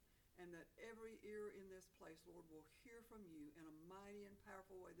that every ear in this place, Lord, will hear from you in a mighty and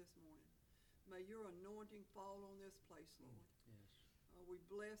powerful way this morning. May your anointing fall on this place, Lord. Yes. We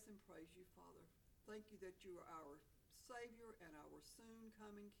bless and praise you, Father. Thank you that you are our Savior and our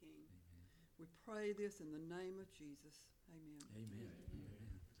soon-coming King. Amen. We pray this in the name of Jesus. Amen. Amen. Amen.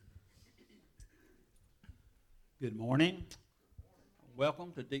 Good morning.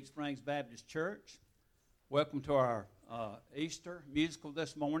 Welcome to Deep Springs Baptist Church. Welcome to our Easter musical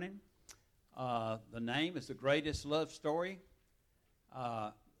this morning. The name is The Greatest Love Story.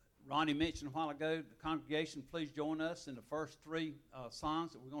 Ronnie mentioned a while ago, the congregation, please join us in the first three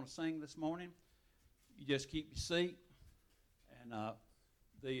songs that we're going to sing this morning. You just keep your seat, and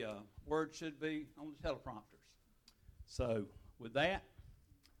the words should be on the teleprompters. So with that,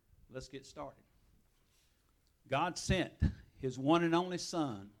 let's get started. God sent his one and only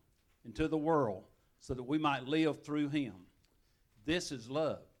Son into the world so that we might live through him. This is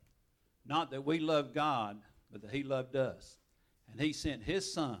love. Not that we love God, but that he loved us. And he sent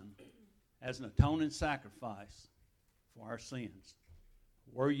his Son as an atoning sacrifice for our sins.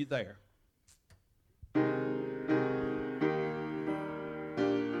 Were you there?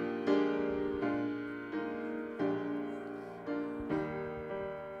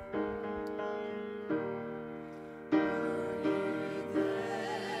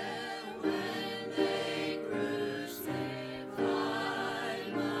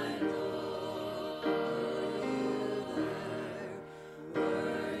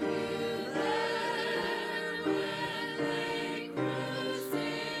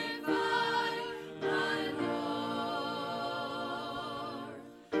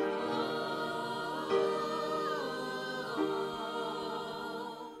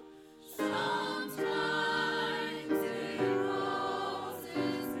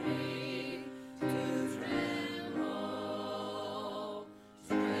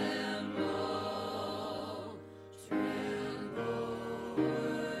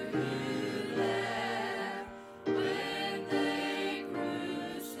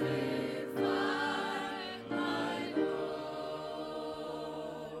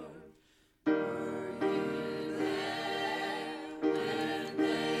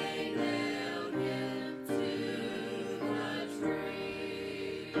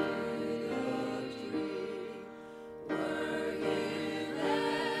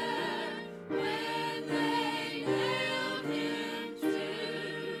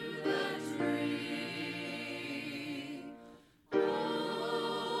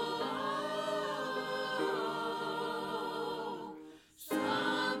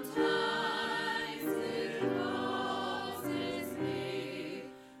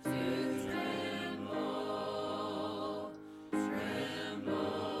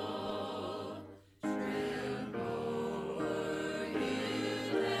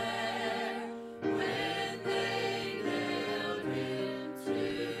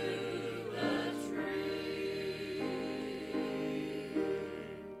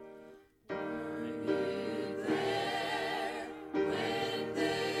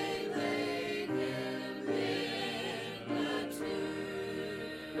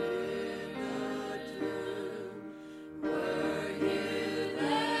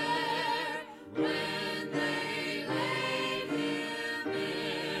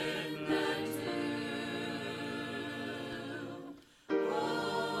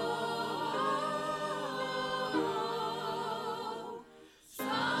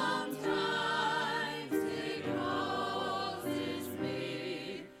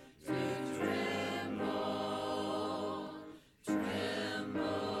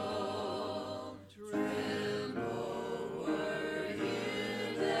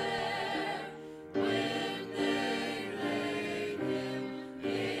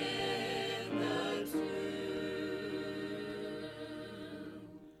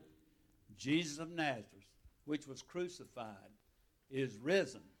 Jesus of Nazareth, which was crucified, is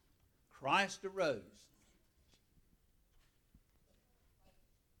risen. Christ arose.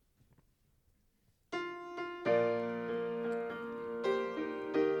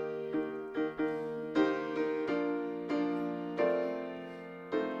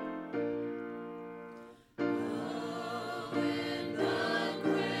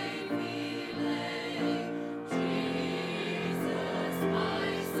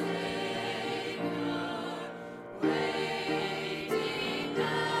 Waiting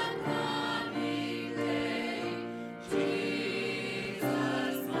upon me.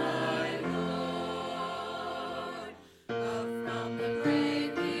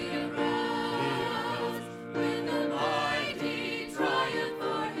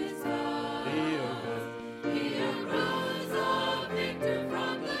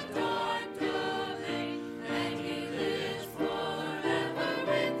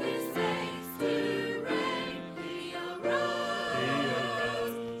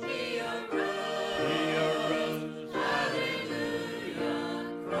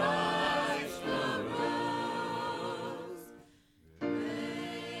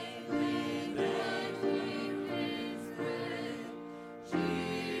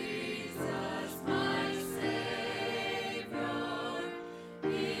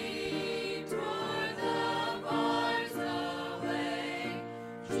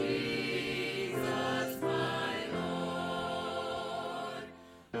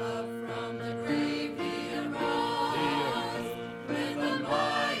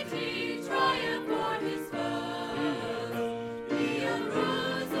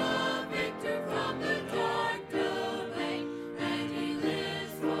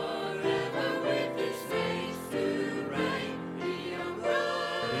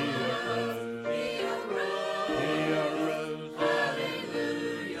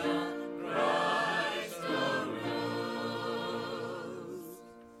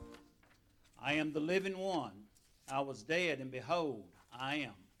 living one. I was dead, and behold, I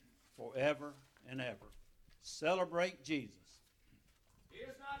am forever and ever. Celebrate Jesus. He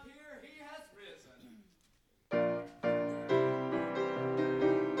is not here, he has risen.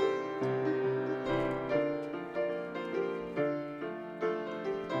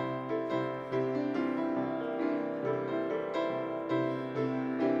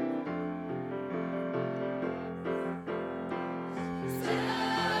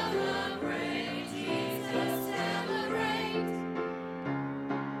 Celebrate Jesus, celebrate.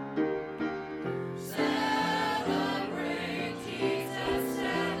 Celebrate Jesus,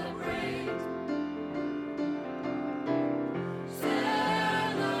 celebrate.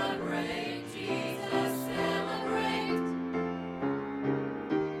 Celebrate Jesus, celebrate.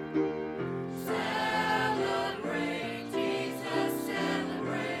 Celebrate Jesus,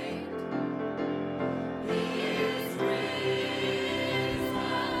 celebrate. He is risen.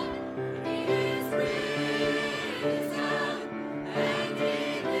 He is risen, and He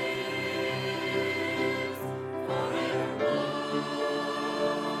lives forevermore.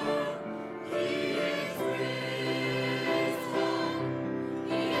 He is risen.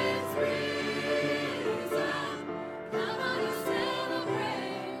 He is risen. Come on and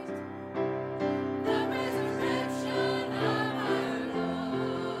celebrate the resurrection of our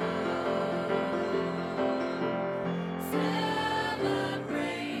Lord.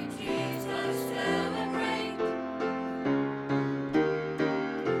 Celebrate Jesus, celebrate.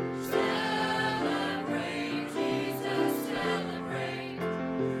 Celebrate Jesus, celebrate.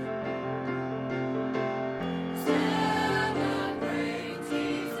 Celebrate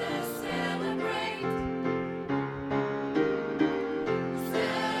Jesus, celebrate.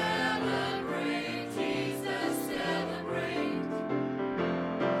 Celebrate Jesus, celebrate.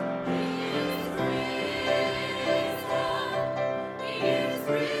 He is risen. He is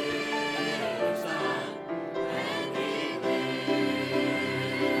risen, and He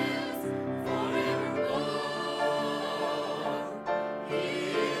lives forevermore. He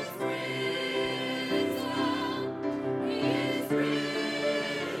is risen. He is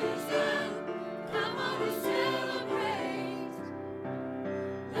risen. Come on and celebrate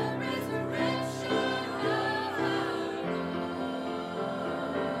the resurrection of our Lord.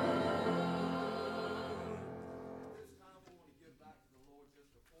 At this time, we want to give back to the Lord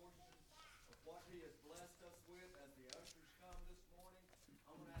just a portion of what He has blessed us with as the ushers come this morning.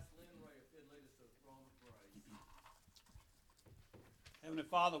 I'm going to ask Lynn Ray if he'd lead us to the throne of grace. Heavenly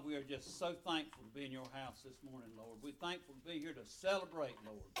Father, we are just so thankful to be in your house this morning, Lord. We're thankful to be here to celebrate,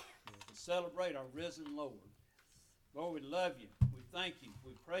 Lord, to celebrate our risen Lord. Lord, we love you. We thank you.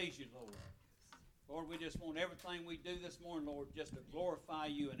 We praise you, Lord. Lord, we just want everything we do this morning, Lord, just to glorify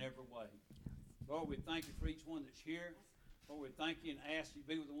you in every way. Lord, we thank you for each one that's here. Lord, we thank you and ask you to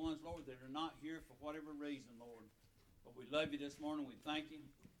be with the ones, Lord, that are not here for whatever reason, Lord. But we love you this morning. We thank you.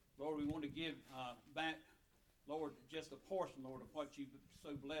 Lord, we want to give back, Lord, just a portion, Lord, of what you've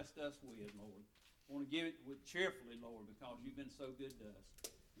so blessed us with, Lord. We want to give it with cheerfully, Lord, because you've been so good to us.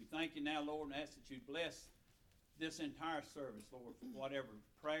 We thank you now, Lord, and ask that you bless this entire service, Lord, for whatever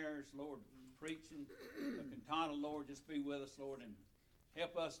prayers, Lord, preaching, the cantata, Lord, just be with us, Lord, and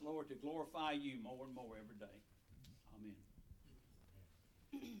help us, Lord, to glorify you more and more every day. Amen.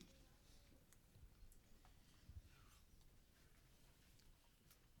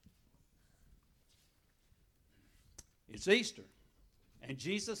 It's Easter, and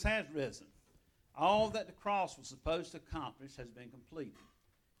Jesus has risen. All that the cross was supposed to accomplish has been completed.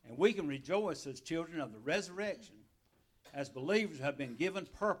 And we can rejoice as children of the resurrection, as believers who have been given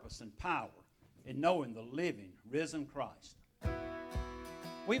purpose and power in knowing the living, risen Christ.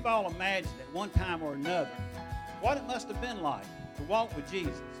 We've all imagined at one time or another what it must have been like to walk with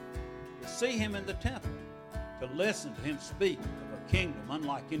Jesus, to see him in the temple, to listen to him speak of a kingdom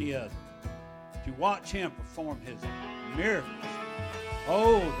unlike any other, to watch him perform his miracles.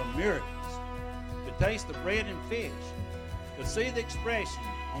 Oh, the miracles. To taste the bread and fish, to see the expression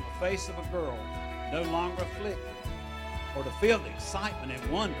on the face of a girl no longer afflicted, or to feel the excitement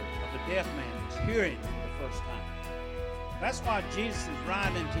and wonder of the deaf man that's hearing for the first time. That's why Jesus'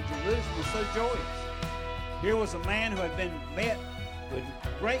 ride into Jerusalem was so joyous. Here was a man who had been met with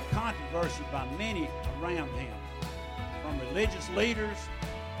great controversy by many around him, from religious leaders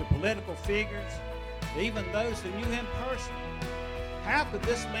to political figures, to even those who knew him personally. How could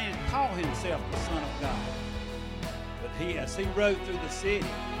this man call himself the Son of God? But as he rode through the city,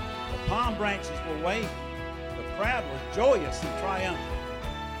 the palm branches were waving. The crowd was joyous and triumphant.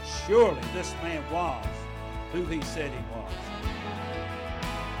 Surely this man was who he said he was.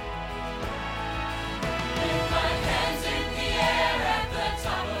 Lift my hands in the air at the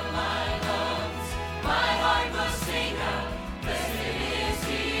top of my lungs.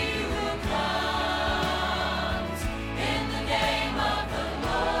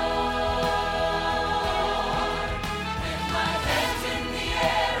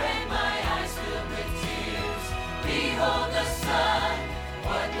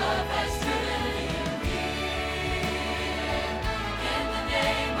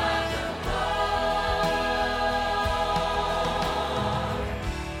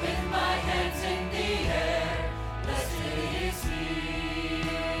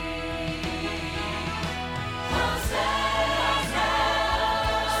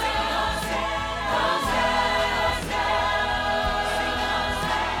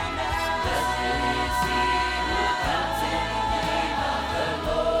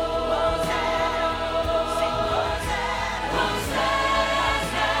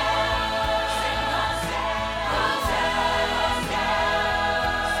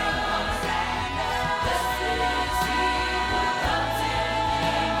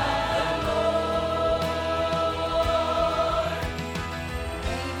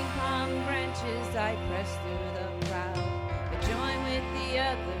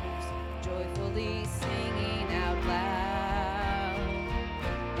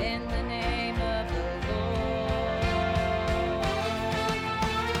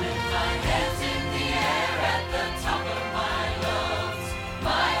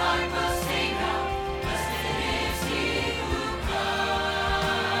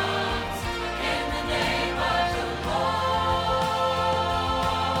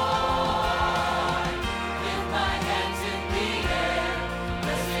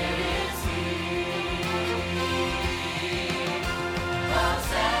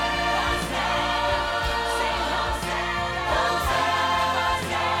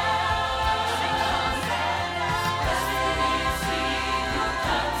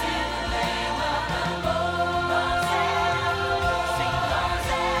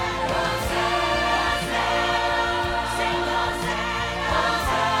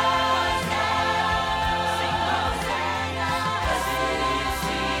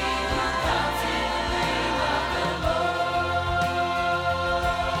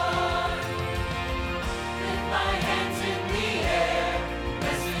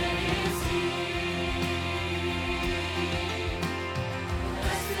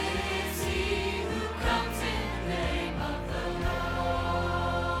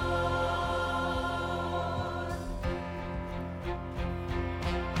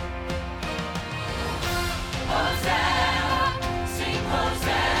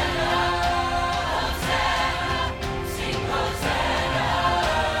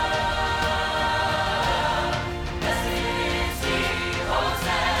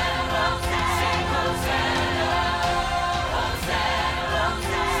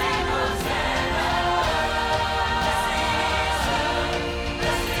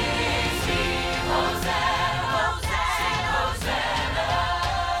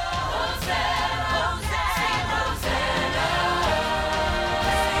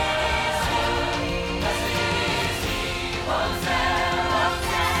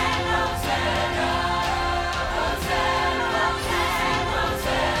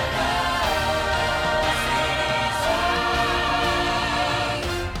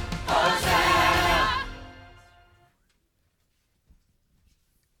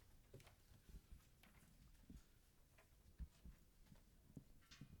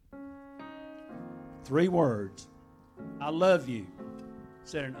 3 words. I love you.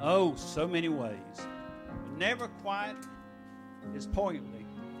 Said in oh so many ways. But never quite as poignantly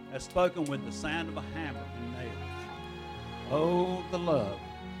as spoken with the sound of a hammer and nails. Oh, the love.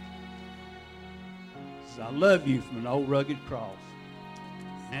 Says, I love you from an old rugged cross.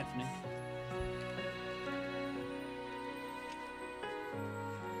 Anthony.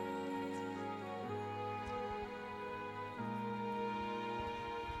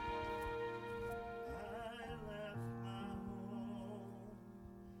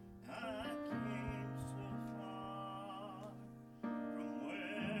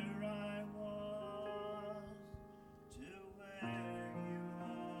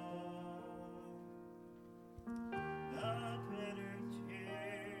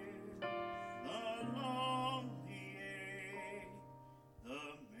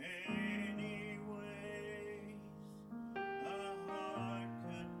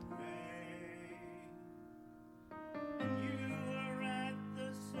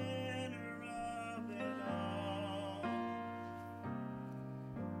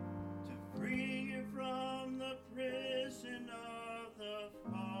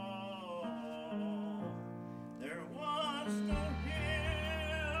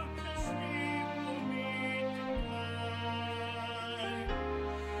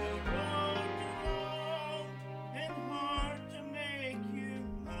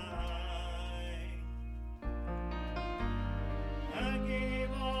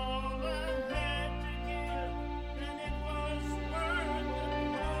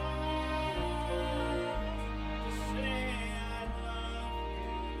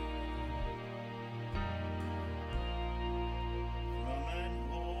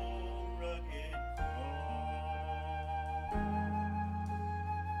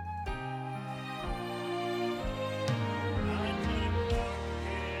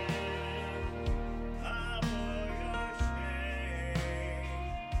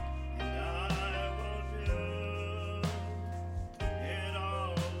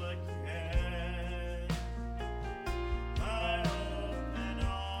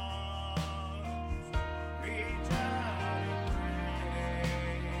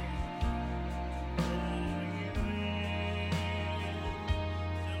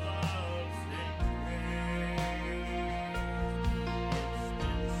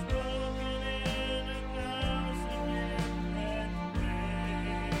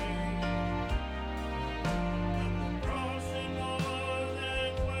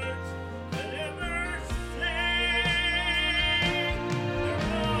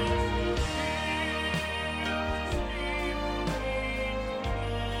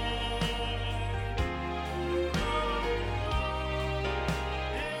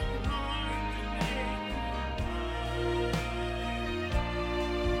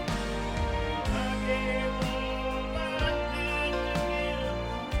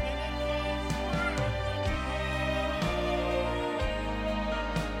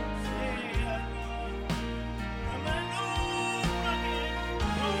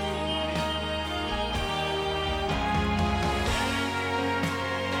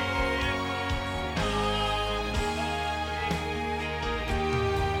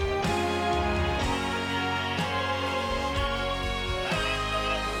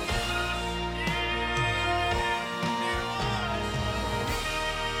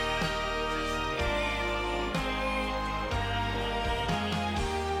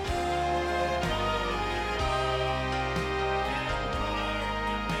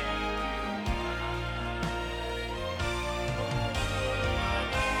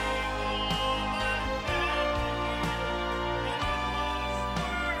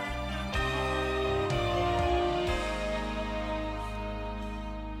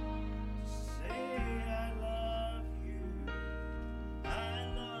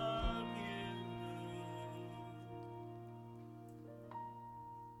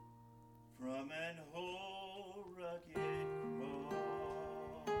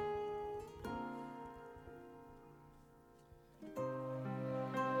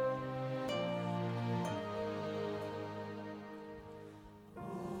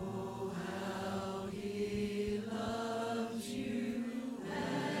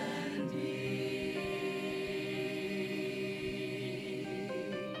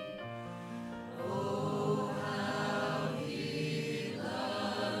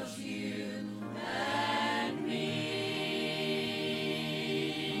 Me.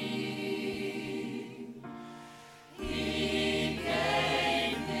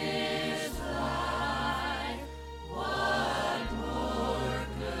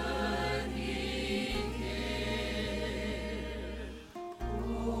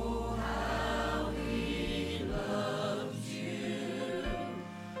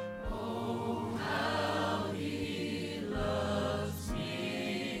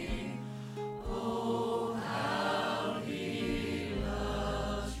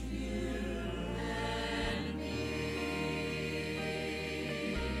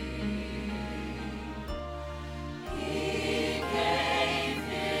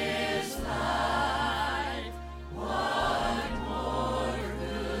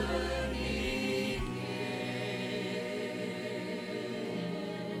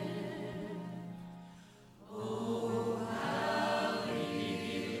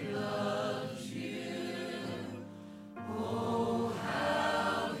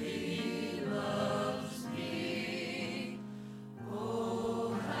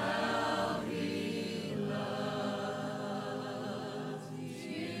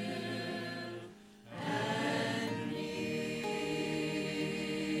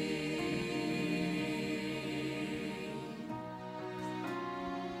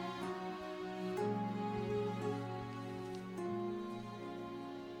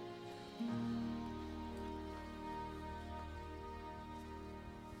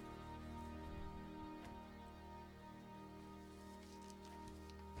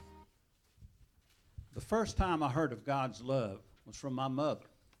 The first time I heard of God's love was from my mother,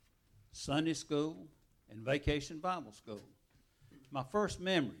 Sunday school and vacation Bible school. My first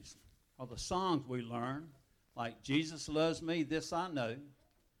memories are the songs we learned, like Jesus Loves Me, This I Know,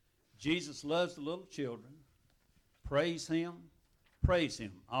 Jesus Loves the Little Children, Praise Him,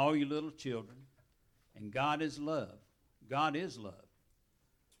 all you little children, and God is love. God is love.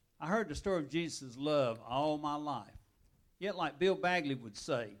 I heard the story of Jesus' love all my life. Yet, like Bill Bagley would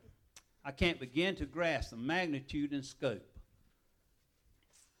say, I can't begin to grasp the magnitude and scope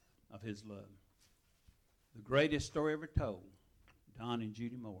of his love. The greatest story ever told, Don and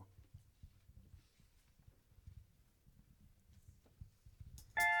Judy Moore.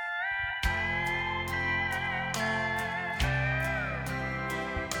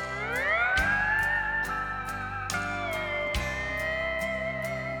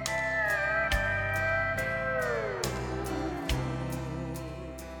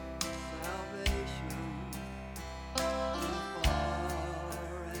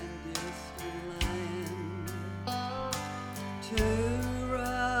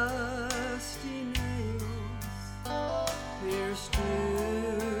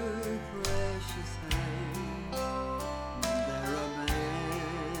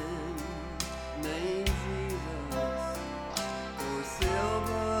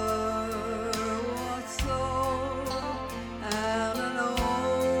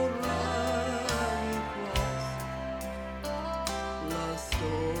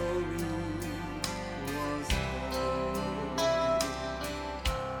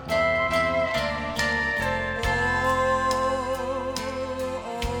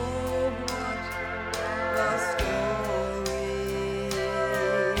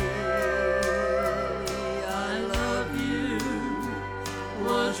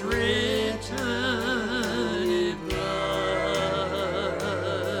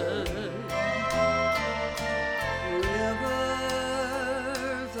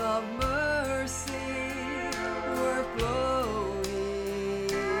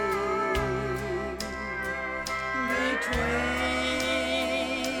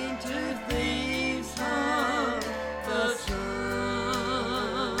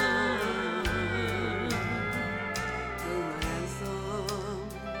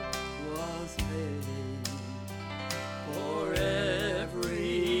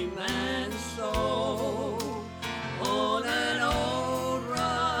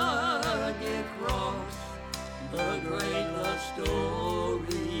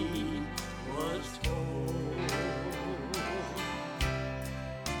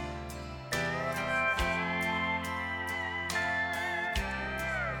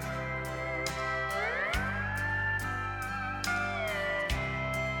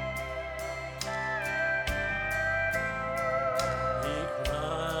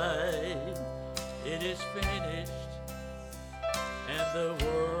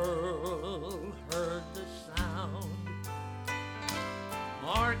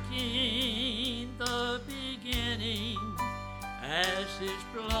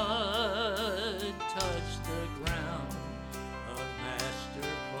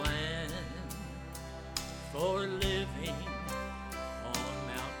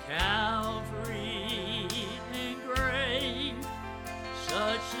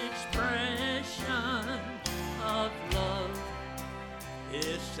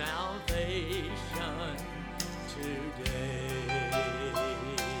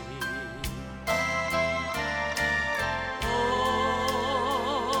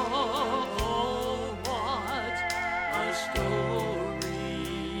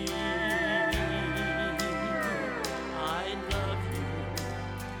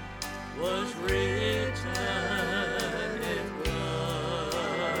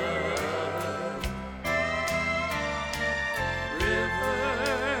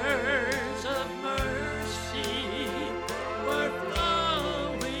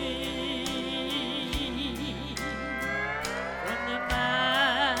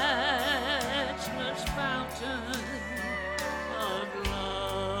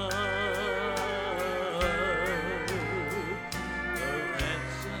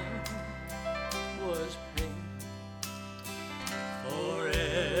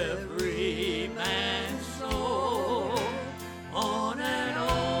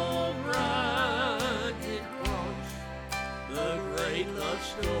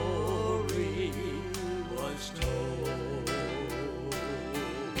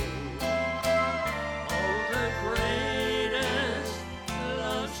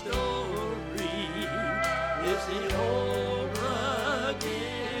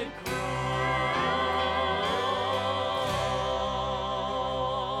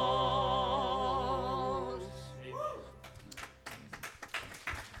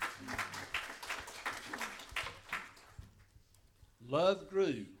 Love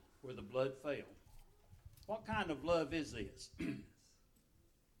grew where the blood fell. What kind of love is this?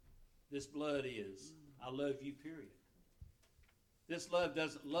 This blood is, I love you, period. This love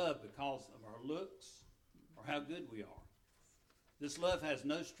doesn't love because of our looks or how good we are. This love has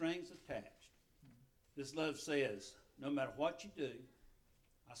no strings attached. This love says, no matter what you do,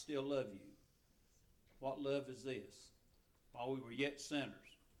 I still love you. What love is this? While we were yet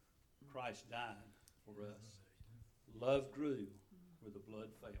sinners, Christ died for us. Love grew where the blood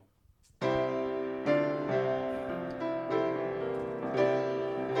fell.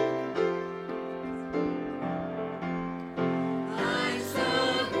 I'm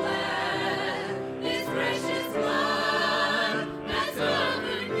so glad His precious blood has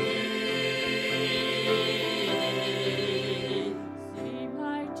covered me. Seemed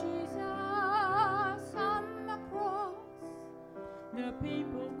like Jesus on the cross, the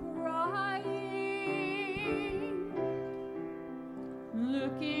people crying,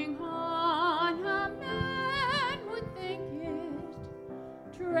 looking on a man would think it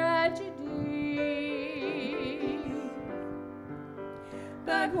tragedy.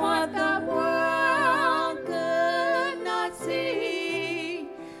 But what the world could not see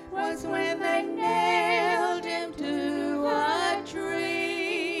was when they nailed him to a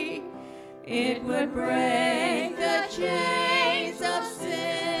tree, it would break the chains of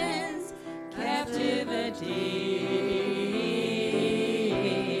sin's captivity.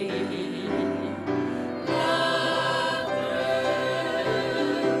 Love grew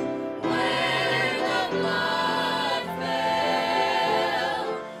where the blood fell.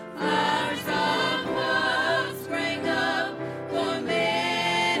 Flowers of love sprang up for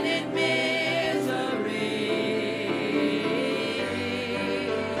men in misery.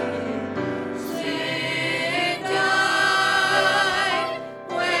 Sin died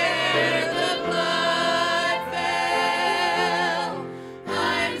where the blood fell.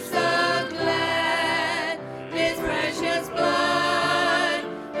 I'm so glad His precious blood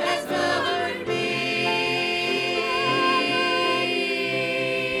has covered me.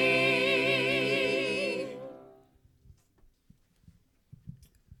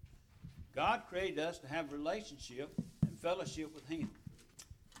 God created us to have relationship and fellowship with Him.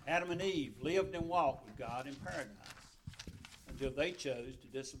 Adam and Eve lived and walked with God in paradise until they chose to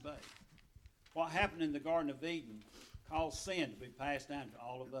disobey. What happened in the Garden of Eden caused sin to be passed down to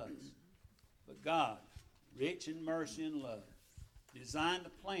all of us. But God, rich in mercy and love, designed a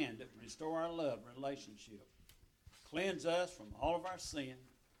plan that would restore our love and relationship, cleanse us from all of our sin,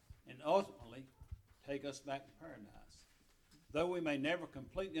 and ultimately take us back to paradise. Though we may never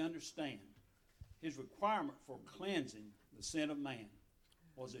completely understand, His requirement for cleansing the sin of man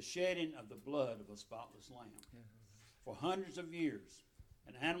was the shedding of the blood of a spotless lamb. For hundreds of years,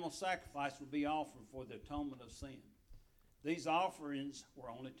 an animal sacrifice would be offered for the atonement of sin. These offerings were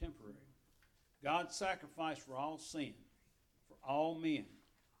only temporary. God's sacrifice for all sin, for all men,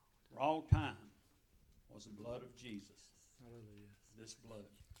 for all time, was the blood of Jesus. Hallelujah. This blood.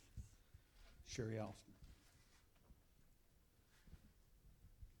 Sherry Austin.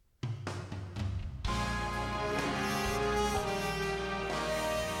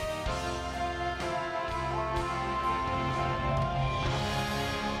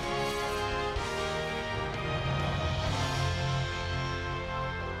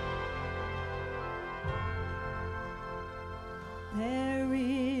 There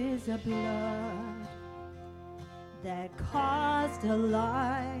is a blood that caused a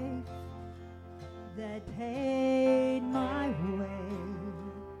life that paid my way.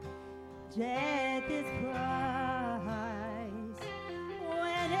 Death is price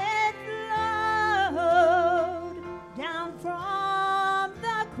when it flowed down from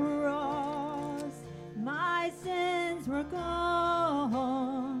the cross. My sins were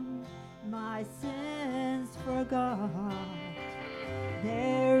gone, my sins forgot.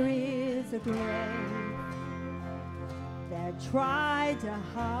 There is a grave that tried to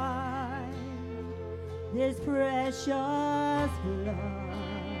hide this precious blood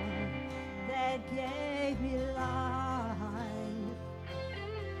that gave me life.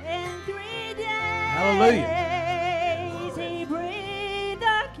 In 3 days, Hallelujah. He breathed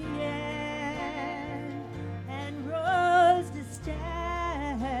again and rose to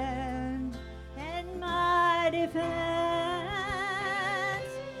stand in my defense.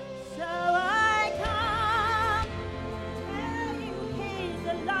 So I come to tell you He's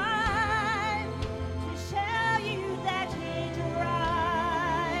alive, to show you that He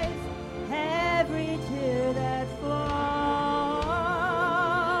dries every tear that falls.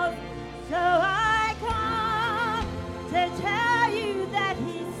 So I come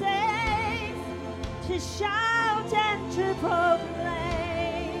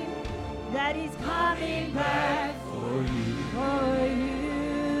coming back for you. for you.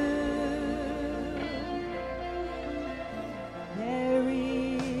 There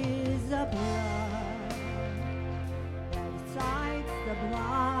is a blood that sights the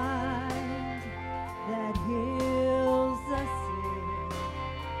blind, that heals the sick,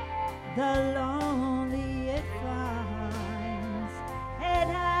 the lonely it finds. It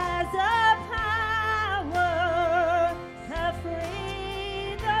has a power to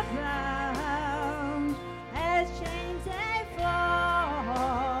free the bound, as chains they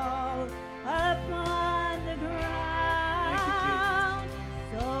fall upon the ground.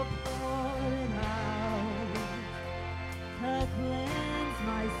 So pour it out to cleanse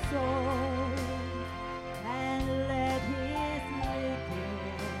my soul, and let His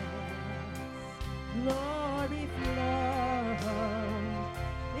witness glory flow,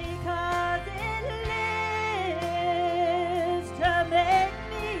 because it lives to make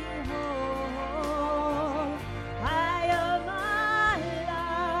me whole. I owe my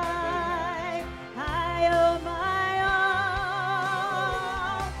life, I owe my all.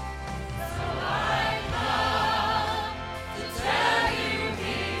 So I come to tell you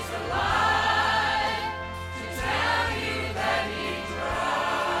He's alive, to tell you that He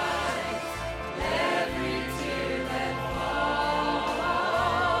dries every tear that falls.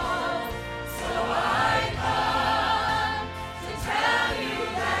 So I come to tell you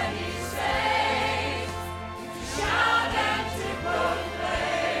that He saves, to shout and to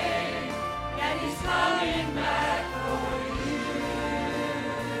proclaim that He's coming back for you.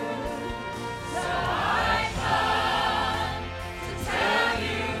 So I come to tell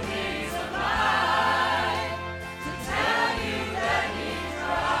you He's alive, to tell you that He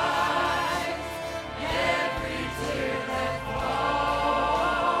dries every tear that falls.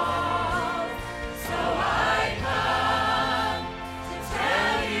 So I come to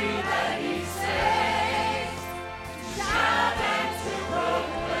tell you that He saves, to shout and to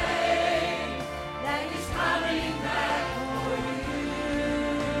proclaim that He's coming back for you.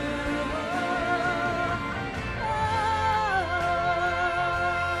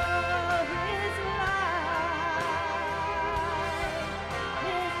 His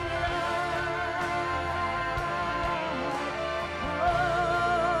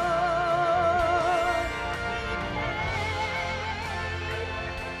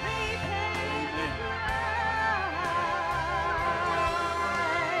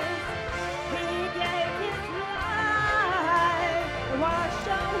washed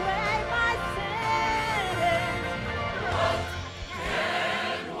away my sins. What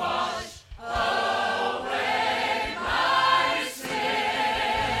can wash away my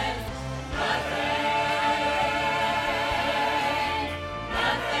sins? Nothing.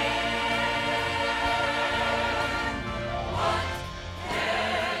 What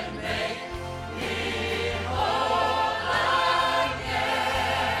can make me whole again?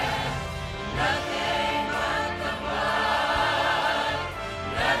 Nothing but the blood.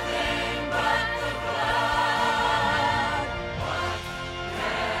 Nothing but the blood. What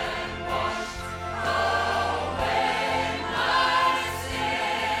can wash away my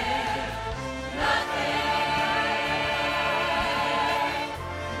sins?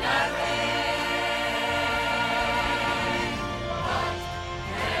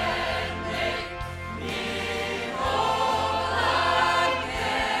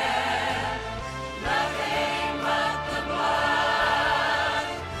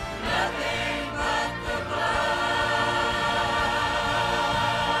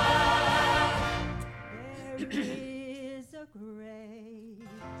 There is a grave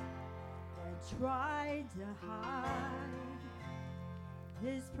that tried to hide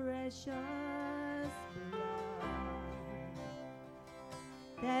His precious blood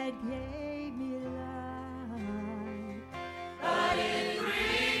that gave me life. But in 3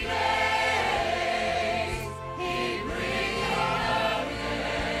 days He rose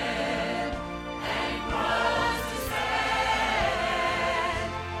again and rose to stand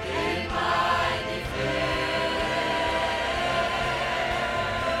in my defense.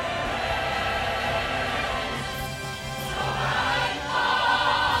 So I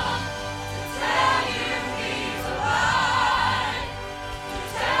come to tell you He's alive, to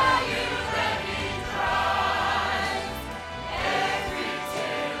tell you that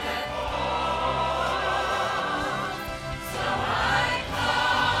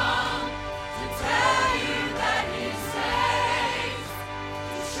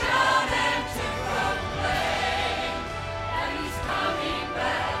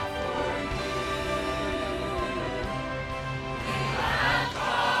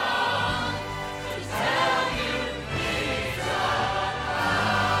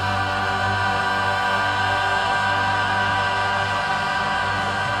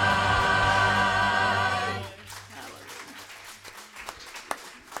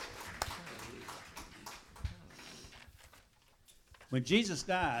When Jesus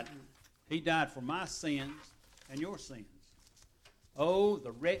died, he died for my sins and your sins. Oh,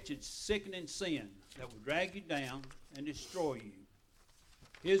 the wretched, sickening sin that would drag you down and destroy you.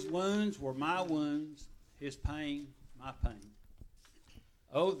 His wounds were my wounds, his pain, my pain.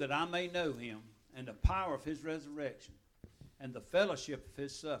 Oh, that I may know him and the power of his resurrection and the fellowship of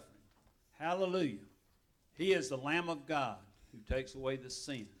his suffering. Hallelujah. He is the Lamb of God who takes away the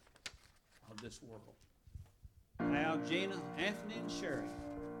sin of this world. Now, Gina, Anthony, and Sherry.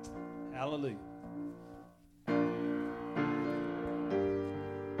 Hallelujah. A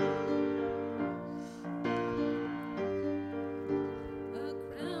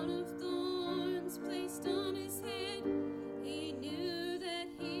crown of thorns placed on his head. He knew that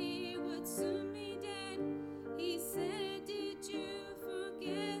he would soon be dead. He said, "Did you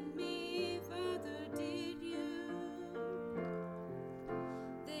forget me, Father, did you?"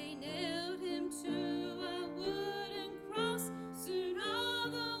 They nailed him to a wooden cross. Soon all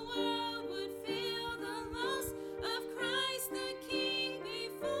the world would feel the loss of Christ the King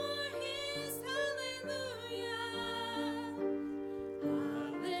before his hallelujah.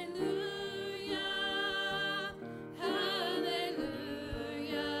 Hallelujah, hallelujah,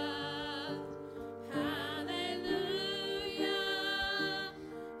 hallelujah,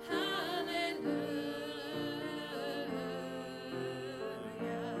 hallelujah.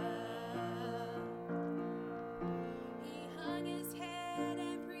 He hung his head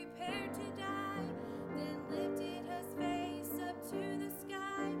and prepared to die, then lifted his face up to the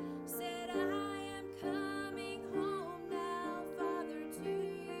sky, said, "I am coming home now, Father, to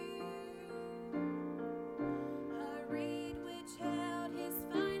you." A reed which held his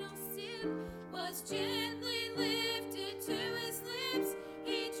final sip was gently lifted to his lips.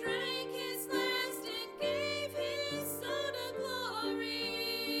 He drank his last and gave his soul to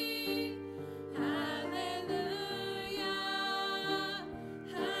glory. Hallelujah,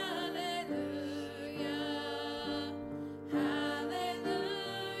 hallelujah,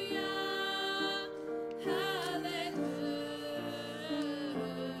 hallelujah, hallelujah.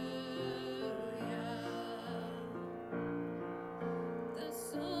 The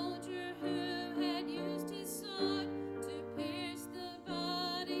soldier who had used his sword to pierce the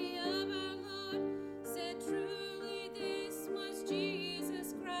body of our Lord said, "Truly this was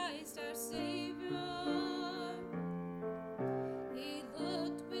Jesus Christ our Savior." He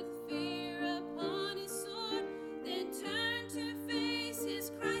looked with fear upon his sword, then turned to face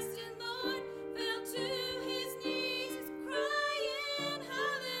his Christ and Lord, fell to his knees, crying,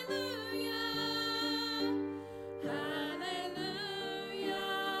 "Hallelujah, hallelujah,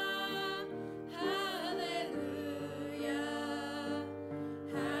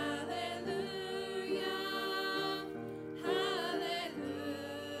 hallelujah, hallelujah.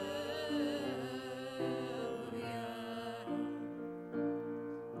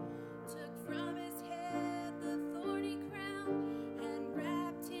 Took from his head the thorny crown and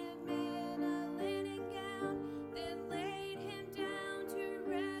wrapped him in a linen gown, then laid him down to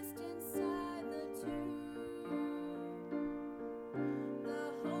rest inside the tomb. The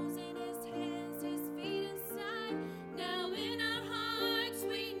holes in his hands, his feet inside. Now in our hearts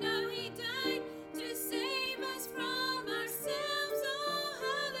we know he died to save us from ourselves. Oh,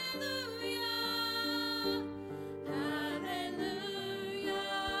 hallelujah, hallelujah,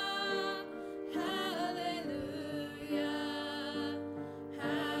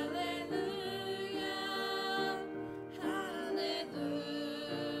 hallelujah, hallelujah.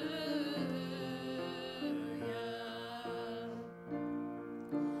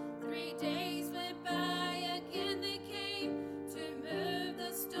 3 days went by, again they came to move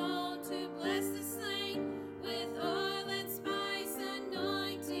the stone, to bless the slain with oil and spice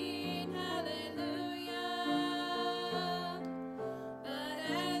anointing. Hallelujah. But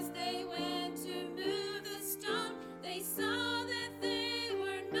as they went to move the stone, they saw that they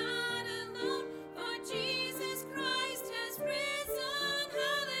were not alone, for Jesus Christ has risen.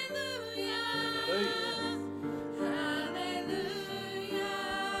 Hallelujah. Hallelujah,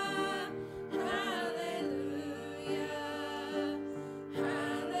 hallelujah,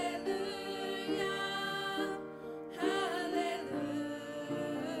 hallelujah, hallelujah,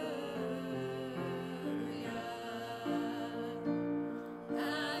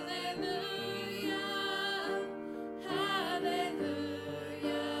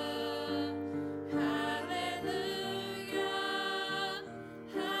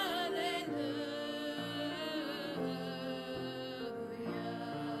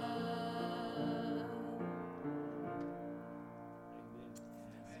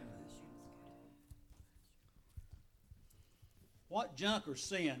 What junk or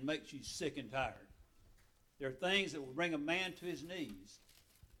sin makes you sick and tired? There are things that will bring a man to his knees.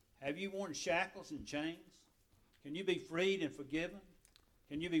 Have you worn shackles and chains? Can you be freed and forgiven?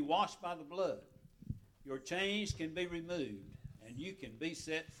 Can you be washed by the blood? Your chains can be removed, and you can be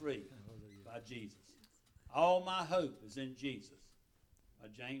set free by Jesus. All my hope is in Jesus, by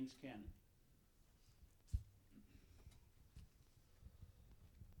James Cannon.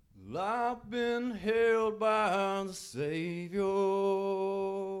 Well, I've been held by the Savior.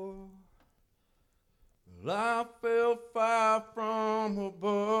 Well, I felt fire from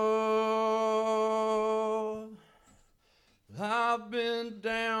above. I've been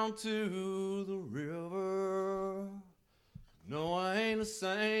down to the river. No, I ain't the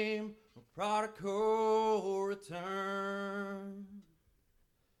same. A prodigal return.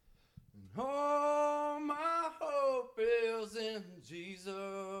 And all my hope is in Jesus.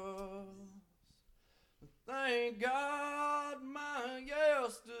 Thank God my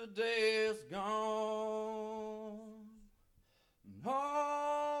yesterday is gone. And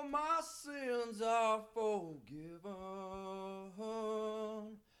all my sins are forgiven.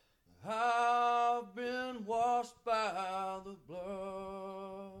 I've been washed by the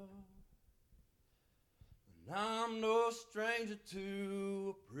blood. And I'm no stranger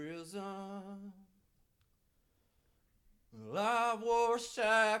to a prison. Well, I've wore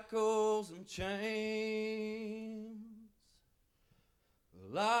shackles and chains.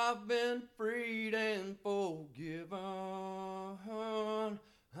 Well, I've been freed and forgiven.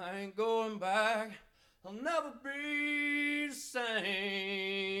 I ain't going back. I'll never be the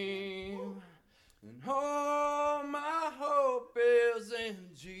same. And all my hope is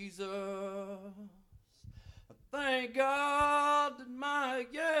in Jesus. I thank God that my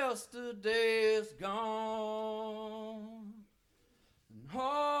yesterday is gone. And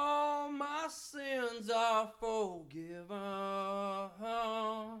all my sins are forgiven.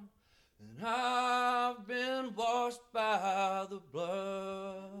 And I've been washed by the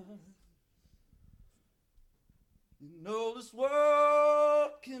blood. You know this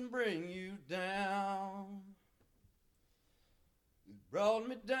world can bring you down. It brought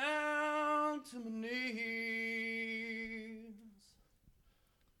me down to my knees.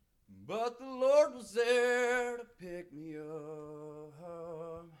 But the Lord was there to pick me up.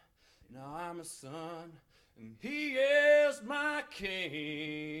 Now I'm a son, and He is my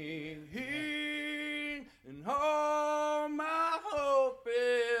King. And all my hope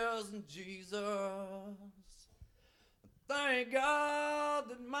is in Jesus. Thank God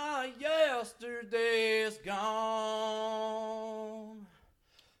that my yesterday is gone.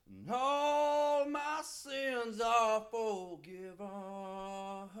 And all my sins are forgiven.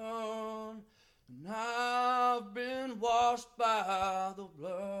 And I've been washed by the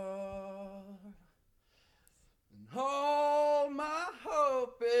blood. And all my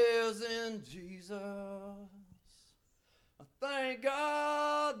hope is in Jesus. I thank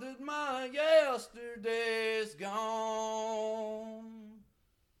God that my yesterday's gone.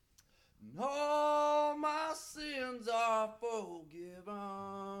 And all my sins are forgiven.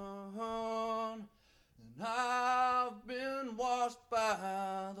 And I've been washed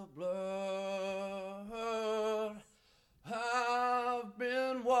by the blood. I've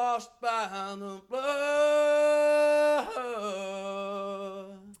been washed by the blood.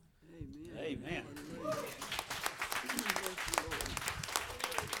 Amen. Amen. Hallelujah. Bless you, Lord.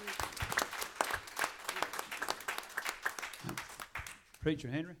 Preacher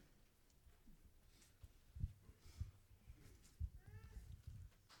Henry.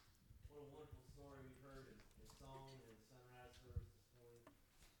 What a wonderful story we heard in song and sunrise service this morning.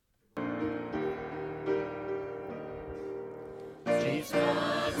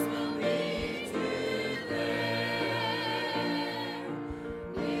 Jesus will meet you there.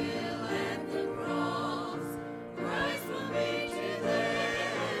 Kneel at the cross. Christ will meet you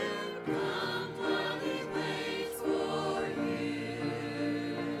there. Come while He waits for you.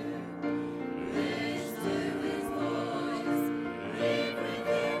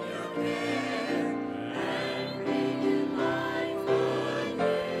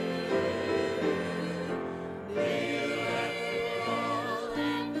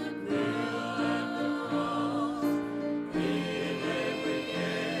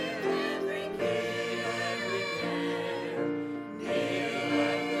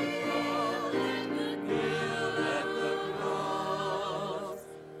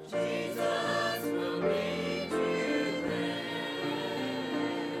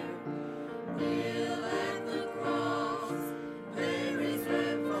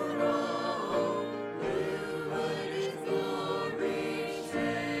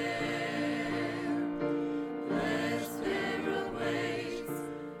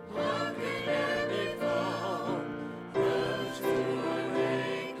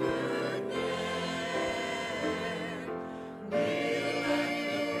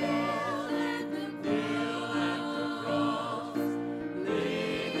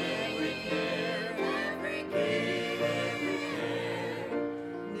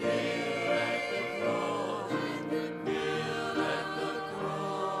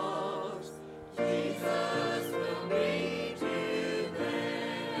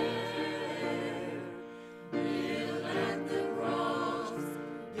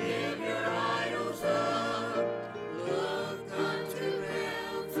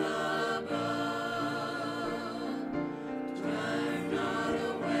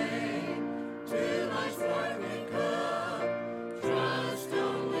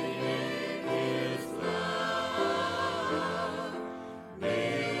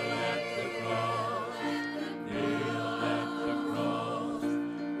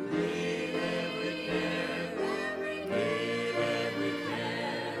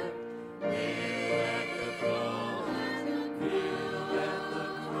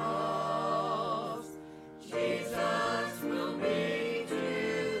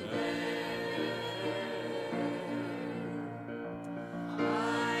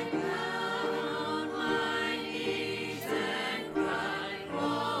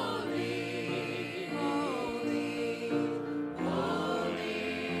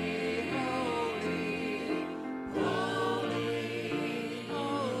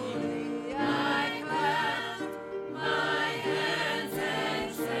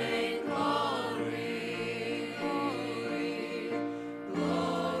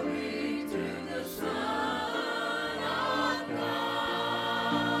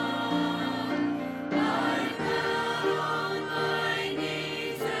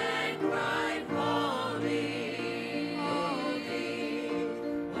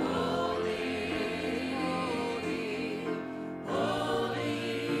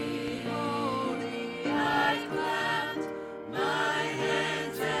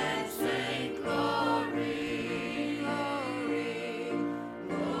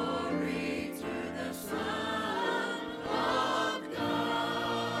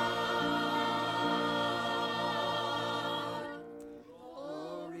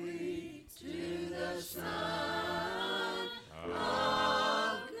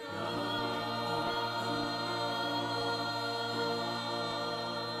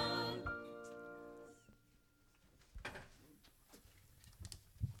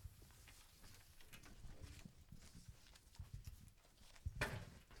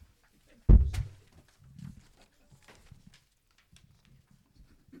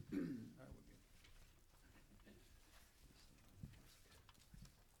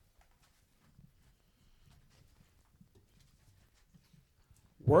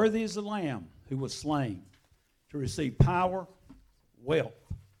 Worthy is the Lamb who was slain to receive power, wealth,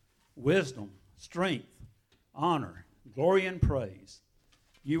 wisdom, strength, honor, glory, and praise.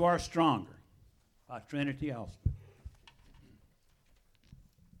 You are stronger by Trinity Austin.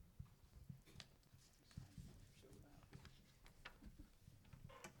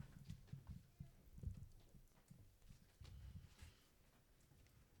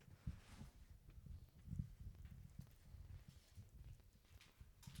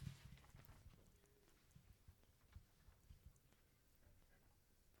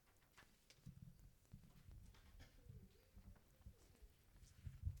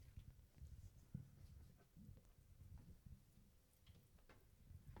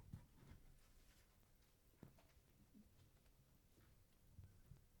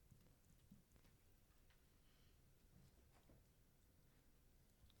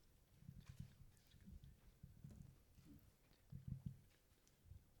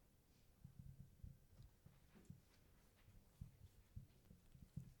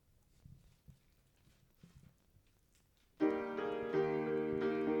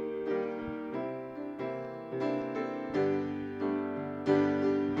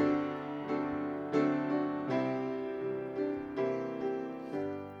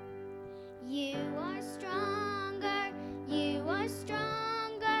 You are stronger, you are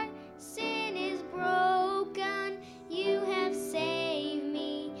stronger. Sin is broken, you have saved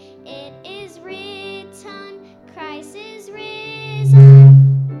me. It is written, Christ is risen.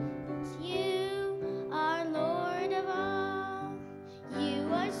 You are Lord of all.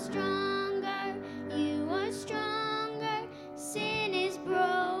 You are stronger, you are stronger. Sin is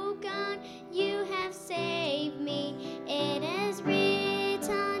broken, you have saved me. It is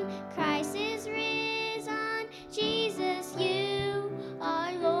written, Christ is risen. Jesus, you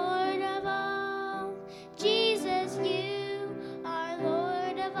are Lord of all. Jesus, you are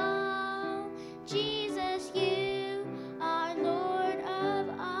Lord of all. Jesus, you are Lord of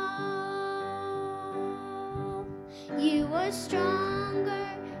all. You are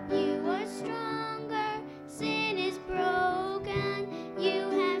stronger, you are stronger. Sin is broken, you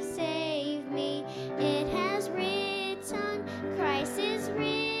have saved me. It has written, Christ is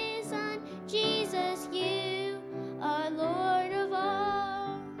risen. Jesus, you are Lord of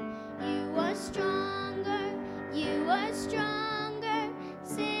all. You are stronger, you are stronger.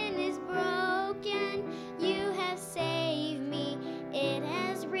 Sin is broken, you have saved me. It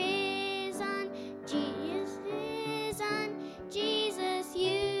has risen, Jesus risen. Jesus,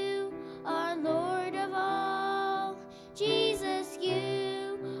 you are Lord of all. Jesus,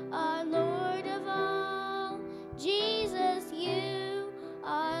 you are Lord of all. Jesus, you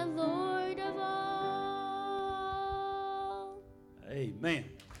are Lord of all. Amen.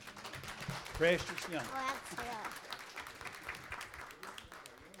 Precious young. Young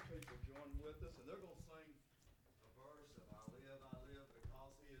people join with us, and they're going to sing a verse of I live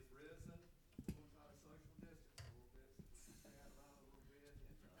because he is risen. We're going to try to social distance a little bit, stand around a little bit,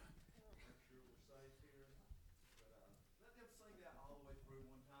 and make sure we're safe here. But let them sing that all the way through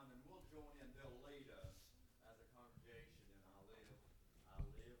one time, and we'll join in. They'll lead us as a congregation in I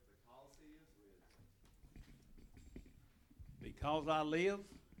live because he is risen. Because I live,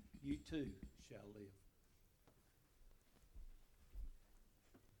 you too shall live.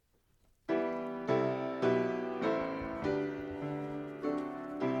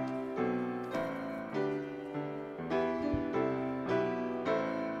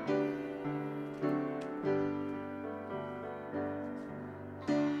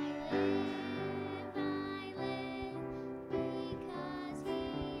 I live because he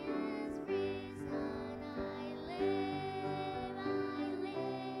is risen. I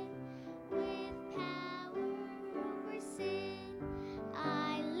live with power.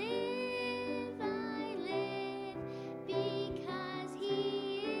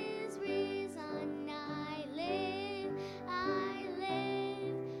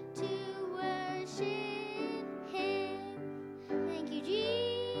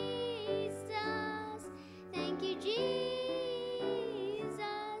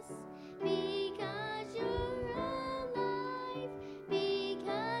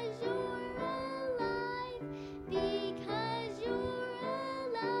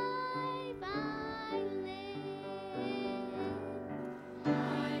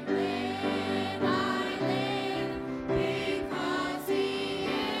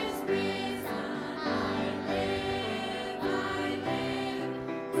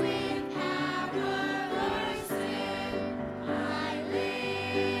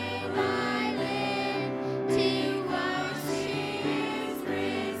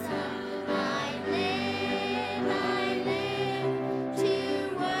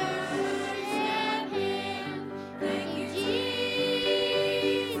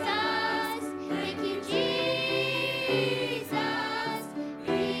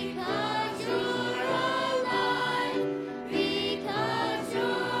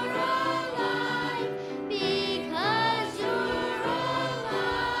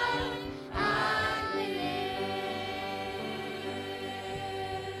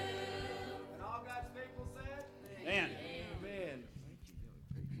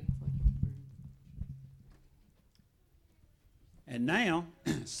 And now,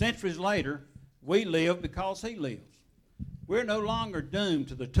 centuries later, we live because he lives. We're no longer doomed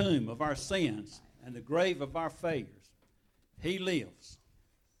to the tomb of our sins and the grave of our failures. He lives.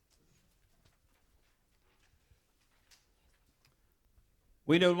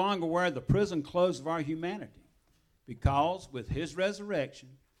 We no longer wear the prison clothes of our humanity because with his resurrection,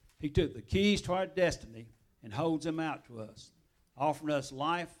 he took the keys to our destiny and holds them out to us, offering us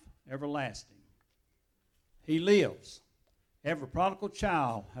life everlasting. He lives. Every prodigal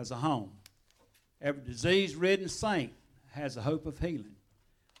child has a home. Every disease-ridden saint has a hope of healing.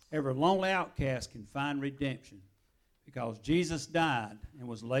 Every lonely outcast can find redemption because Jesus died and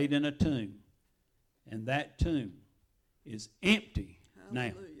was laid in a tomb. And that tomb is empty now.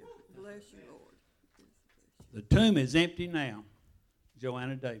 Hallelujah. Bless you, Lord. The tomb is empty now.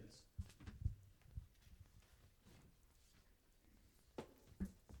 Joanna Davis.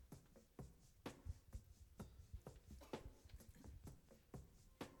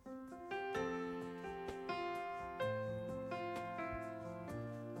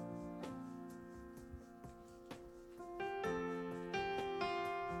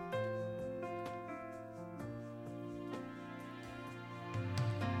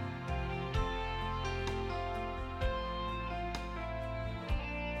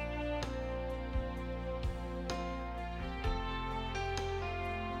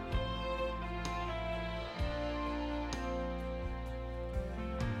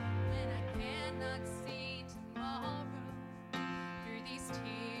 And I cannot see tomorrow through these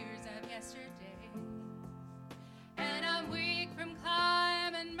tears of yesterday. And I'm weak from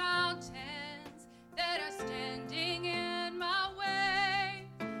climbing mountains that are standing in my way.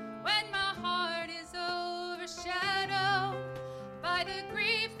 When my heart is overshadowed by the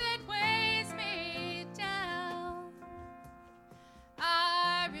grief that weighs me down,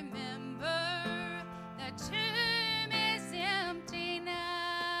 I remember the tomb is empty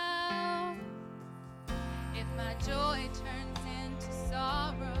now. If my joy turns into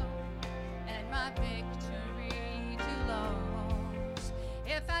sorrow and my victory to loss,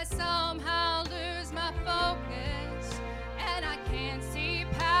 if I somehow lose my focus and I can't see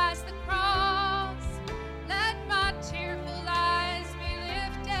past the cross, let my tearful eyes be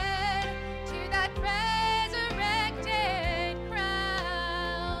lifted to that resurrected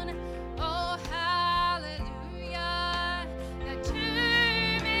crown. Oh, hallelujah, the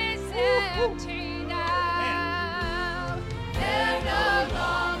tomb is empty now. There no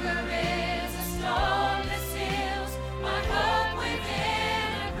longer is a stone that seals my hope within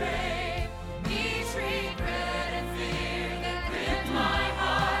a grave. Each regret and fear that gripped my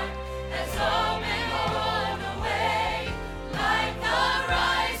heart has all been blown away. Like the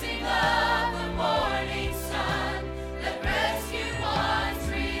rising of the morning sun, let rescue once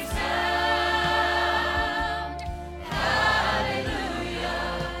resound. Hallelujah,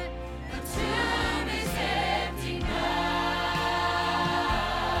 the tomb is empty now.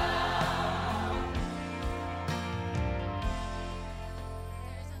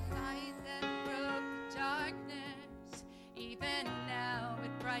 There's a light that broke the darkness. Even now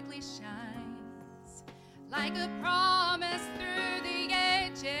it brightly shines. Like a promise through the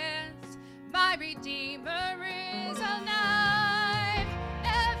ages, my Redeemer is alive.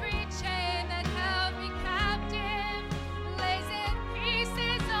 Every chain that held me captive lays in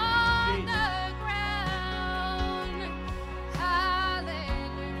pieces on the ground.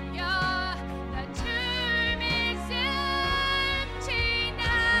 Hallelujah, the tomb is empty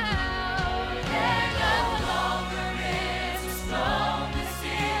now. There no longer is a stone that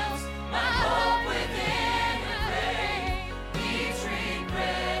seals my hope within a grave. Each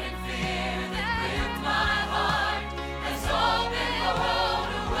regret and fear that gripped my heart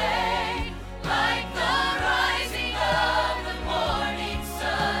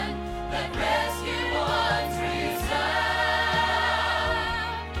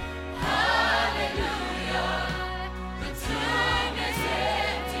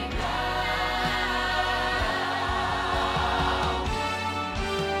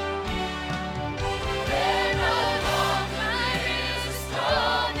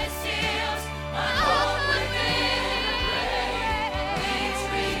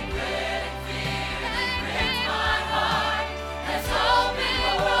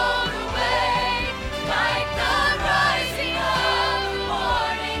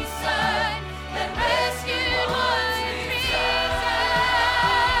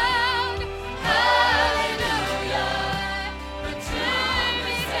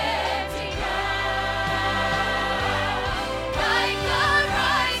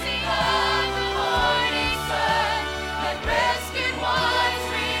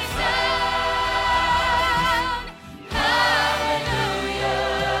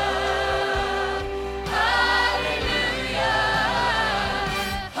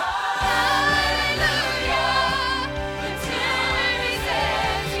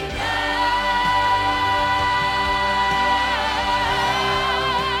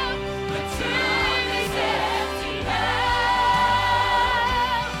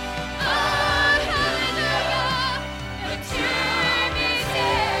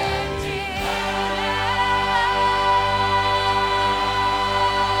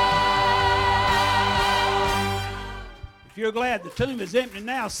If you're glad the tomb is empty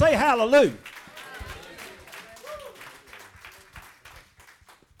now, say hallelujah.